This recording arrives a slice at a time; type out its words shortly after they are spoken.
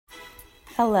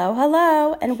Hello,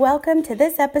 hello, and welcome to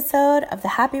this episode of the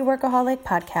Happy Workaholic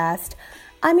Podcast.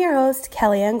 I'm your host,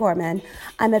 Kellyanne Gorman.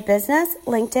 I'm a business,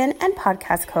 LinkedIn, and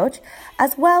podcast coach,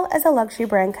 as well as a luxury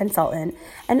brand consultant,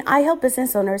 and I help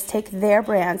business owners take their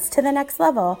brands to the next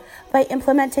level by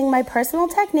implementing my personal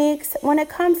techniques when it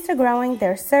comes to growing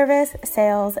their service,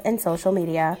 sales, and social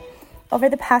media. Over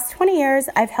the past 20 years,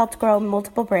 I've helped grow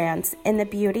multiple brands in the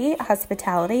beauty,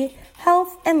 hospitality,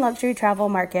 health, and luxury travel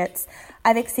markets.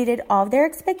 I've exceeded all of their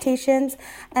expectations,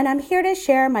 and I'm here to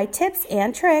share my tips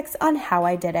and tricks on how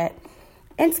I did it.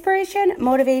 Inspiration,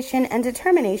 motivation, and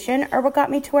determination are what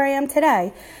got me to where I am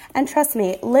today. And trust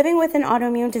me, living with an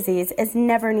autoimmune disease is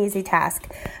never an easy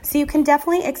task, so you can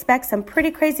definitely expect some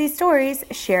pretty crazy stories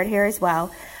shared here as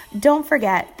well. Don't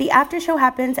forget, the after show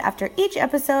happens after each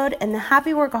episode in the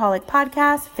Happy Workaholic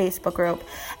Podcast Facebook group,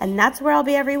 and that's where I'll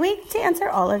be every week to answer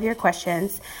all of your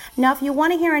questions. Now, if you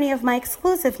want to hear any of my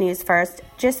exclusive news first,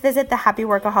 just visit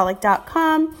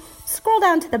thehappyworkaholic.com, scroll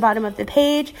down to the bottom of the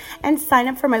page, and sign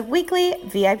up for my weekly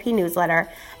VIP newsletter.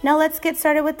 Now, let's get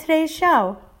started with today's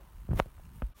show.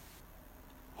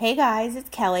 Hey guys, it's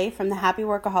Kelly from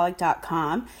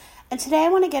thehappyworkaholic.com, and today I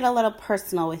want to get a little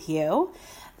personal with you.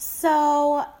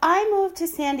 So I moved to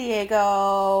San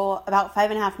Diego about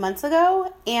 5.5 months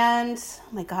ago, and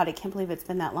oh my God, I can't believe it's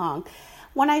been that long.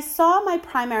 When I saw my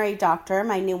primary doctor,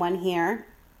 my new one here,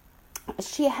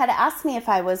 she had asked me if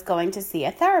I was going to see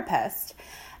a therapist,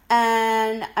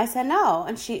 and I said no,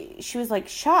 and she was like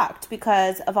shocked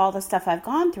because of all the stuff I've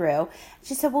gone through.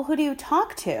 She said, well, who do you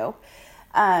talk to?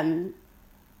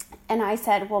 And I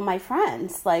said, well, my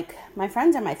friends are my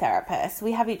therapists.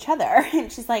 We have each other.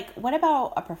 And she's like, what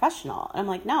about a professional? And I'm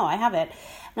like, no, I haven't.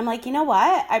 And I'm like, you know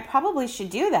what? I probably should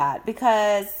do that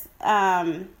because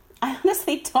I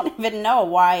honestly don't even know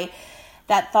why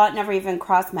that thought never even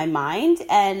crossed my mind.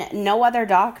 And no other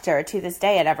doctor to this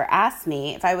day had ever asked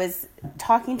me if I was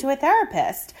talking to a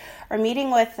therapist or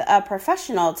meeting with a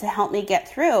professional to help me get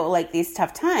through like these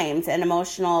tough times, an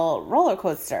emotional roller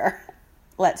coaster.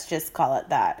 Let's just call it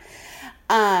that.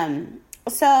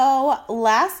 So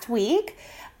last week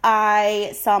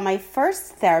I saw my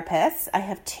first therapist. I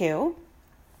have two,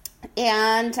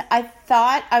 and I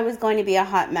thought I was going to be a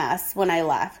hot mess when I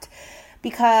left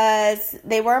because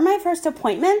they were my first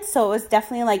appointment. So it was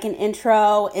definitely like an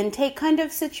intake kind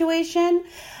of situation,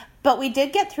 but we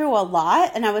did get through a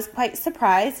lot, and I was quite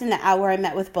surprised in the hour I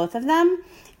met with both of them.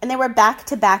 And they were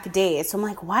back-to-back days. So I'm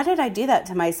like, why did I do that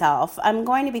to myself? I'm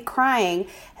going to be crying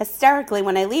hysterically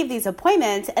when I leave these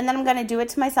appointments, and then I'm going to do it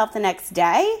to myself the next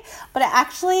day. But it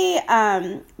actually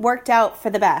worked out for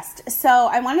the best. So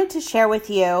I wanted to share with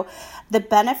you the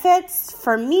benefits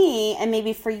for me and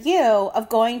maybe for you of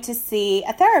going to see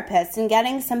a therapist and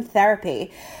getting some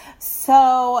therapy.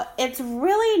 So it's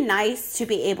really nice to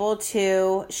be able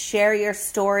to share your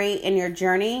story and your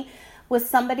journey with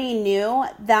somebody new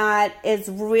that is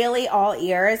really all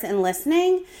ears and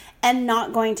listening and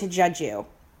not going to judge you.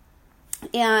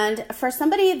 And for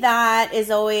somebody that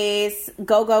is always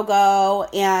go, go, go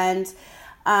and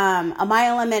a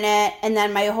mile a minute, and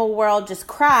then my whole world just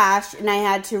crashed and I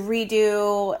had to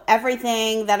redo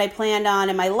everything that I planned on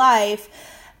in my life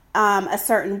a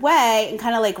certain way and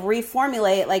kind of like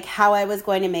reformulate like how I was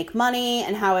going to make money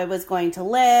and how I was going to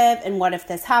live and what if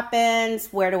this happens,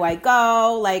 where do I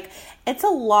go? Like, it's a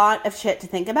lot of shit to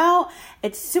think about.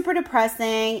 It's super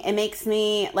depressing. It makes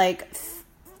me like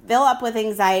fill up with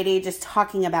anxiety just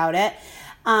talking about it.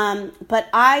 But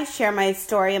I share my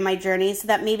story and my journey so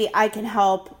that maybe I can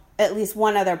help at least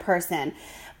one other person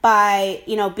by,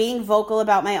 being vocal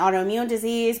about my autoimmune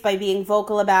disease, by being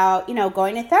vocal about,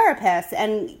 going to therapists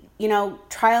and,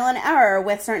 trial and error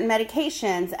with certain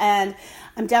medications. And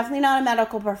I'm definitely not a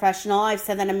medical professional. I've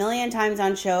said that a million times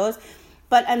on shows,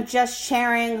 but I'm just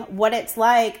sharing what it's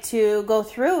like to go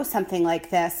through something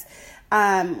like this,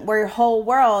 where your whole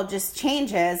world just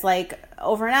changes like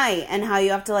overnight and how you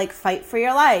have to like fight for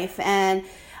your life. And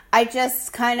I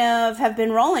just kind of have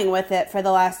been rolling with it for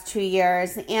the last 2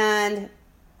 years. And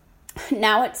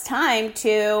now it's time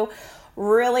to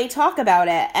really talk about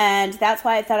it. And that's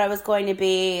why I thought I was going to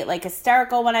be like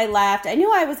hysterical when I left. I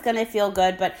knew I was going to feel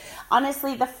good, but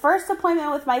honestly, the first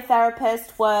appointment with my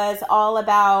therapist was all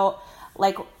about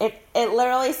like it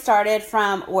literally started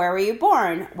from where were you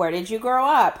born? Where did you grow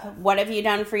up? What have you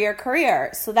done for your career?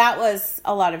 So that was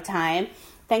a lot of time.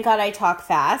 Thank God I talk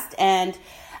fast. And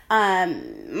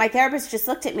my therapist just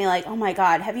looked at me like, oh my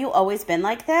God, have you always been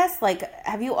like this? Like,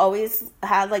 have you always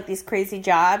had like these crazy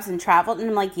jobs and traveled? And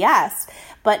I'm like, yes,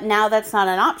 but now that's not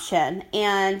an option.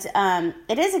 And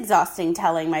it is exhausting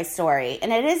telling my story,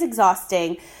 and it is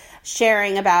exhausting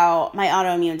sharing about my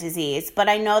autoimmune disease, but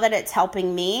I know that it's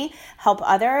helping me help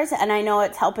others, and I know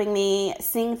it's helping me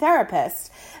seeing therapists.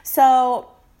 So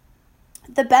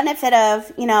the benefit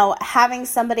of, having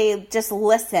somebody just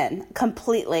listen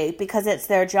completely because it's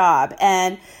their job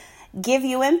and give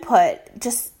you input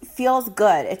just feels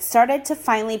good. It started to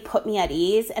finally put me at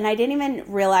ease, and I didn't even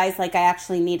realize I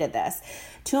actually needed this.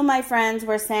 2 of my friends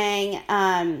were saying,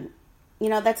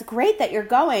 that's great that you're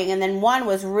going. And then one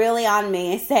was really on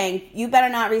me saying, you better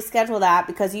not reschedule that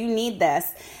because you need this.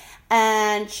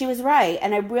 And she was right.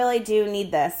 And I really do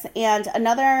need this. And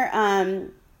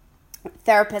another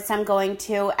therapist I'm going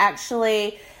to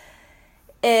actually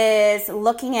is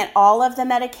looking at all of the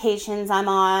medications I'm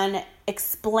on,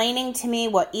 explaining to me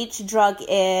what each drug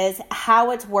is,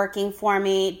 how it's working for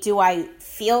me, do I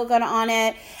feel good on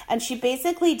it? And she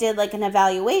basically did an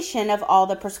evaluation of all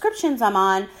the prescriptions I'm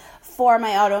on for my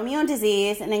autoimmune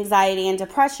disease and anxiety and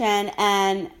depression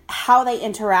and how they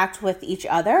interact with each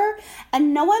other.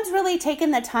 And no one's really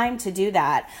taken the time to do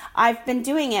that. I've been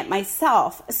doing it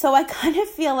myself. So I kind of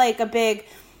feel like a big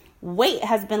weight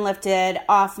has been lifted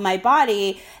off my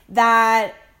body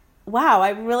that, wow, I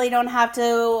really don't have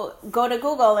to go to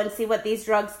Google and see what these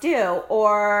drugs do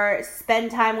or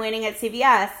spend time waiting at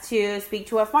CVS to speak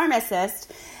to a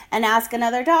pharmacist and ask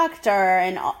another doctor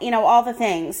and, all the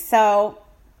things. So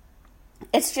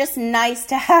it's just nice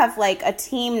to have a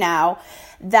team now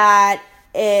that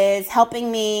is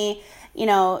helping me,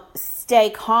 stay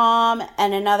calm,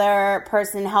 and another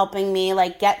person helping me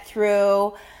get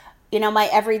through my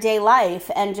everyday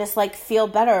life and just feel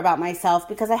better about myself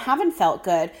because I haven't felt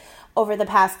good over the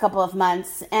past couple of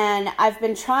months. And I've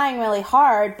been trying really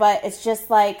hard, but it's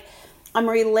just I'm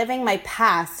reliving my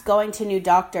past going to new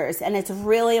doctors, and it's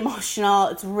really emotional.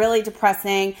 It's really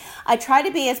depressing. I try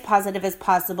to be as positive as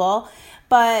possible,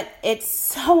 but it's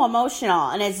so emotional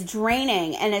and it's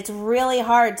draining, and it's really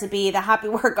hard to be the happy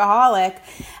workaholic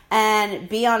and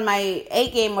be on my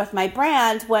A game with my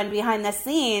brand when behind the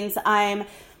scenes I'm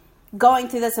going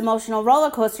through this emotional roller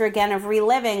coaster again of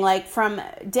reliving from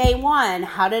day one.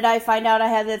 How did I find out I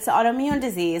had this autoimmune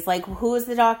disease? Who was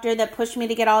the doctor that pushed me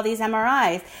to get all these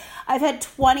MRIs? I've had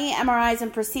 20 MRIs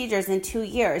and procedures in 2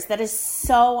 years. That is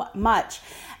so much.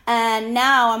 And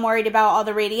now I'm worried about all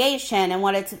the radiation and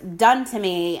what it's done to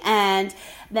me. And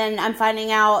then I'm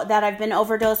finding out that I've been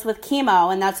overdosed with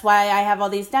chemo, and that's why I have all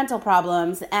these dental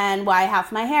problems and why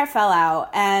half my hair fell out.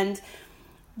 And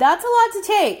that's a lot to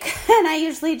take. And I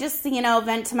usually just,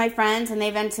 vent to my friends and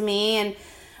they vent to me.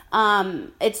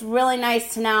 And it's really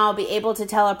nice to now be able to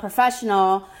tell a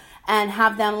professional and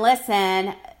have them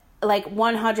listen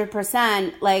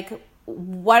 100%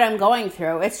 what I'm going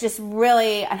through. It's just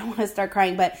really, I don't want to start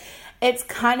crying, but it's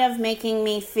kind of making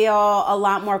me feel a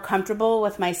lot more comfortable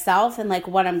with myself and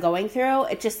what I'm going through.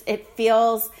 It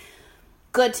feels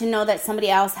good to know that somebody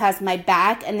else has my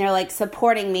back and they're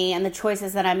supporting me and the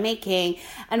choices that I'm making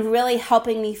and really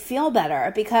helping me feel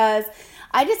better, because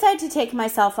I decided to take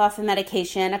myself off of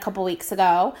medication a couple weeks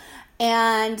ago,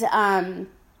 and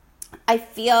I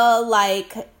feel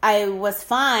like I was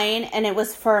fine, and it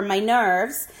was for my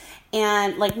nerves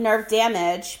and nerve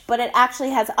damage, but it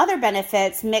actually has other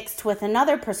benefits mixed with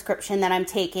another prescription that I'm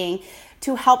taking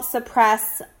to help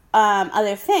suppress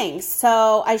other things.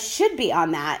 So I should be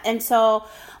on that. And so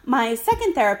my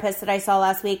second therapist that I saw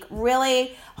last week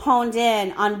really honed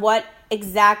in on what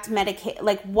exact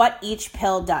what each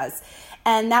pill does.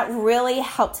 And that really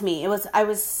helped me. I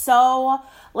was so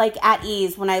at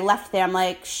ease when I left there.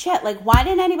 I'm shit, why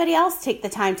didn't anybody else take the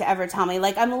time to ever tell me?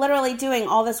 I'm literally doing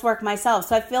all this work myself.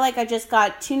 So I feel I just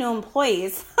got 2 new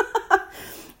employees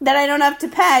that I don't have to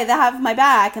pay that have my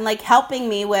back and helping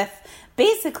me with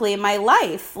basically my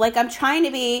life. I'm trying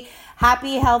to be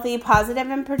happy, healthy, positive,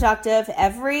 and productive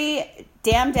every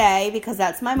damn day because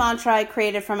that's my mantra I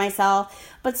created for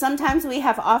myself. But sometimes we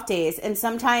have off days, and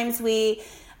sometimes we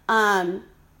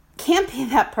can't be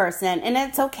that person, and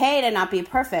it's okay to not be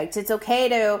perfect. It's okay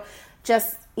to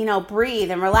just,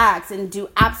 breathe and relax and do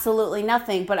absolutely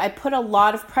nothing. But I put a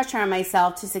lot of pressure on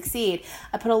myself to succeed.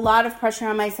 I put a lot of pressure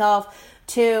on myself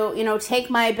to,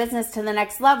 take my business to the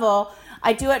next level.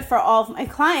 I do it for all of my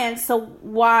clients, so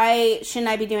why shouldn't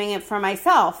I be doing it for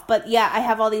myself? But yeah, I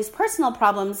have all these personal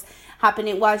problems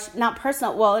happening. Well, not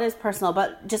personal. Well, it is personal,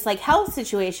 but just health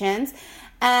situations.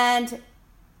 And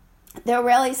they're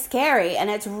really scary, and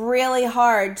it's really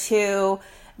hard to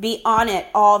be on it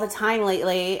all the time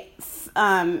lately,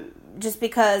 just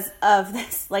because of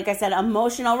this, like I said,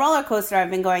 emotional roller coaster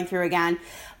I've been going through again.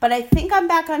 But I think I'm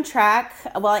back on track.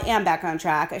 Well, I am back on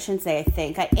track. I shouldn't say I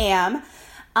think. I am.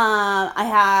 I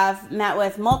have met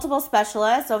with multiple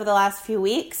specialists over the last few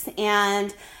weeks,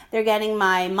 and They're getting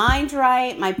my mind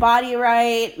right, my body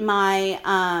right, my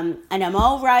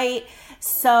NMO right.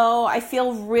 So I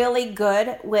feel really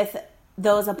good with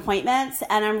those appointments,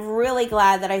 and I'm really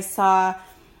glad that I saw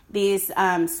these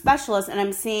specialists, and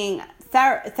I'm seeing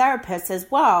therapists as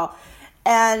well.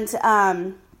 And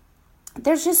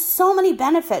there's just so many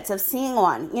benefits of seeing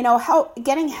one.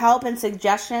 Getting help and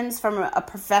suggestions from a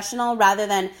professional rather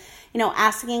than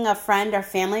asking a friend or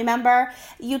family member.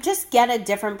 You just get a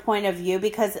different point of view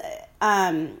because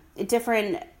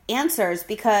different answers,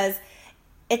 because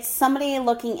it's somebody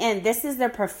looking in. This is their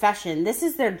profession. This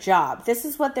is their job. This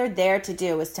is what they're there to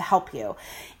do, is to help you.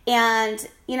 And,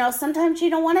 sometimes you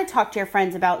don't want to talk to your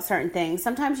friends about certain things.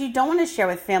 Sometimes you don't want to share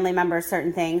with family members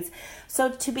certain things. So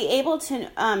to be able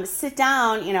to sit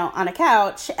down, on a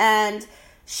couch and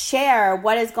share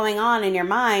what is going on in your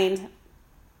mind,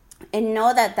 and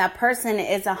know that that person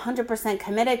is 100%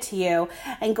 committed to you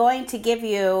and going to give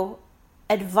you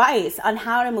advice on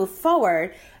how to move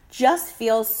forward, just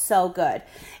feels so good.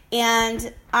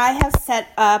 And I have set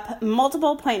up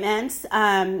multiple appointments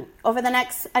over the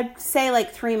next, I'd say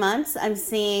like 3 months. I'm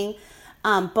seeing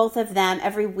both of them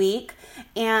every week,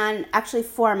 and actually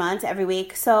 4 months every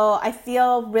week. So I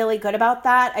feel really good about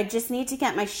that. I just need to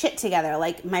get my shit together,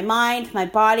 like my mind, my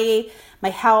body, my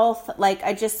health. Like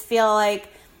I just feel like,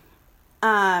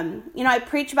 I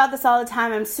preach about this all the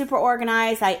time. I'm super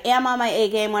organized. I am on my A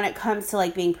game when it comes to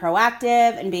like being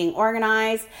proactive and being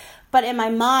organized. But in my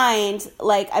mind,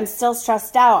 like I'm still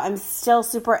stressed out. I'm still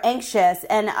super anxious.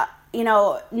 And,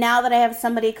 now that I have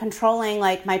somebody controlling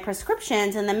like my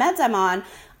prescriptions and the meds I'm on,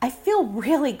 I feel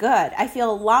really good. I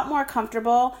feel a lot more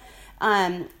comfortable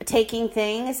taking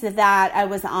things that I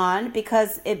was on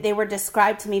because they were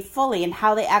described to me fully and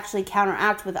how they actually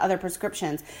counteract with other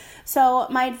prescriptions. So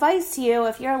my advice to you,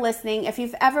 if you're listening, if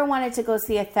you've ever wanted to go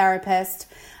see a therapist,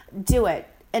 do it.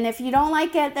 And if you don't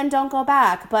like it, then don't go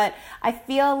back. But I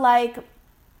feel like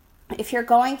if you're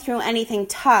going through anything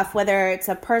tough, whether it's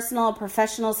a personal,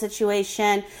 professional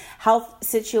situation, health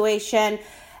situation,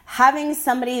 having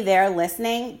somebody there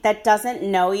listening that doesn't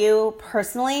know you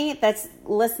personally, that's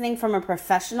listening from a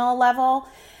professional level,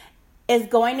 is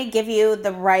going to give you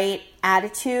the right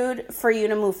attitude for you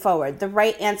to move forward, the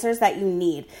right answers that you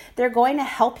need. They're going to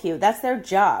help you. That's their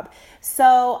job.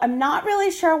 So I'm not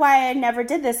really sure why I never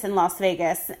did this in Las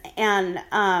Vegas. And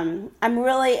I'm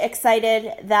really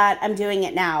excited that I'm doing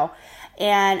it now.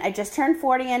 And I just turned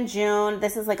 40 in June.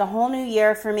 This is like a whole new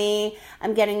year for me.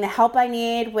 I'm getting the help I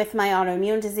need with my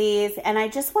autoimmune disease. And I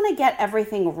just want to get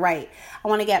everything right. I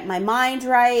want to get my mind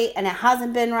right. And it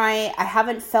hasn't been right. I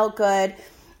haven't felt good.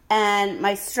 And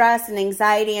my stress and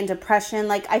anxiety and depression,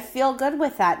 like I feel good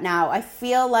with that now. I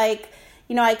feel like,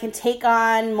 I can take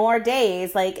on more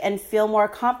days, like, and feel more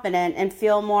confident and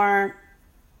feel more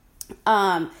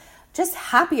just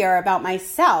happier about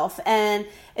myself. And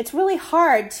it's really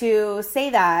hard to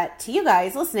say that to you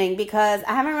guys listening because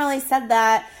I haven't really said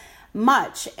that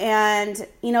much. And,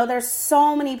 there's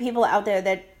so many people out there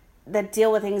that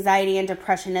deal with anxiety and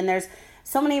depression, and there's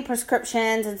so many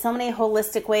prescriptions and so many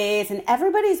holistic ways, and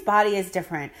everybody's body is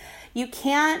different. You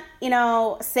can't,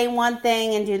 say one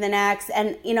thing and do the next.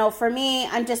 And, for me,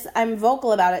 I'm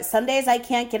vocal about it. Some days I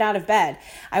can't get out of bed.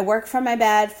 I work from my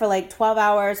bed for like 12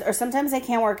 hours, or sometimes I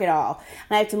can't work at all.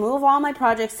 And I have to move all my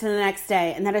projects to the next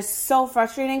day. And that is so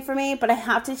frustrating for me, but I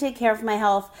have to take care of my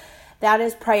health. That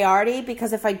is priority,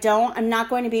 because if I don't, I'm not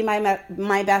going to be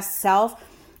my best self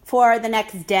for the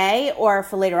next day, or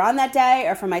for later on that day,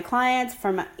 or for my clients,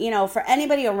 for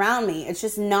anybody around me. It's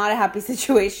just not a happy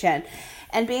situation.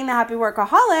 And being the happy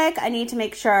workaholic, I need to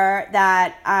make sure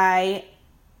that I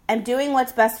am doing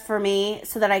what's best for me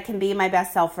so that I can be my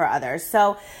best self for others.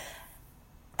 So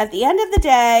at the end of the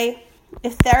day,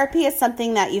 if therapy is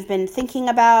something that you've been thinking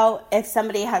about, if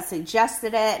somebody has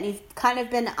suggested it and you've kind of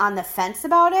been on the fence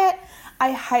about it,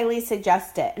 I highly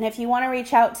suggest it. And if you want to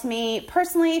reach out to me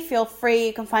personally, feel free.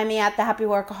 You can find me at The Happy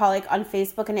Workaholic on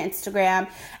Facebook and Instagram.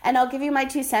 And I'll give you my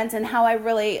 2 cents and how I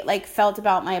really felt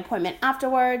about my appointment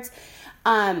afterwards.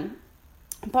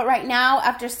 But right now,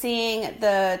 after seeing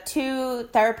the 2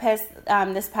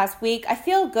 therapists this past week, I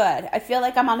feel good. I feel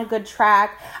like I'm on a good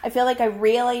track. I feel like I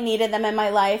really needed them in my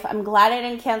life. I'm glad I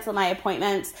didn't cancel my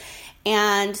appointments.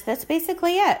 And that's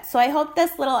basically it. So I hope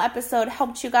this little episode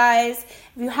helped you guys.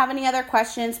 If you have any other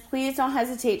questions, please don't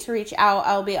hesitate to reach out.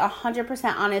 I'll be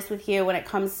 100% honest with you when it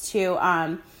comes to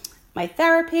my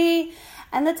therapy.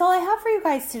 And that's all I have for you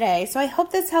guys today. So I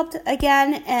hope this helped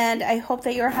again, and I hope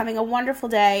that you're having a wonderful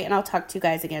day, and I'll talk to you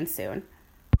guys again soon.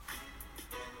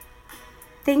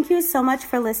 Thank you so much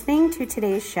for listening to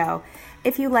today's show.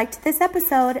 If you liked this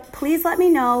episode, please let me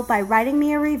know by writing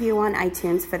me a review on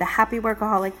iTunes for the Happy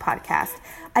Workaholic podcast.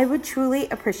 I would truly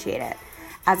appreciate it.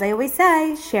 As I always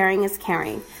say, sharing is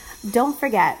caring. Don't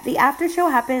forget, the after show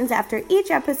happens after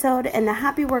each episode in the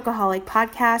Happy Workaholic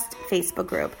podcast Facebook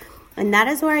group. And that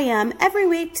is where I am every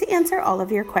week to answer all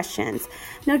of your questions.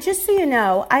 Now, just so you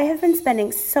know, I have been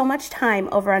spending so much time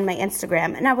over on my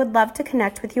Instagram, and I would love to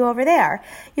connect with you over there.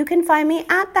 You can find me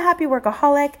at The Happy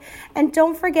Workaholic, and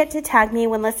don't forget to tag me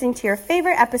when listening to your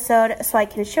favorite episode so I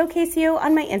can showcase you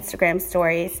on my Instagram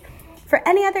stories. For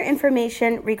any other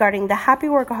information regarding the Happy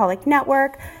Workaholic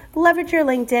Network, leverage your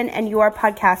LinkedIn and your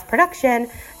podcast production,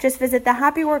 just visit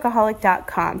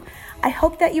thehappyworkaholic.com. I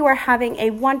hope that you are having a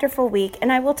wonderful week,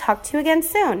 and I will talk to you again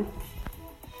soon.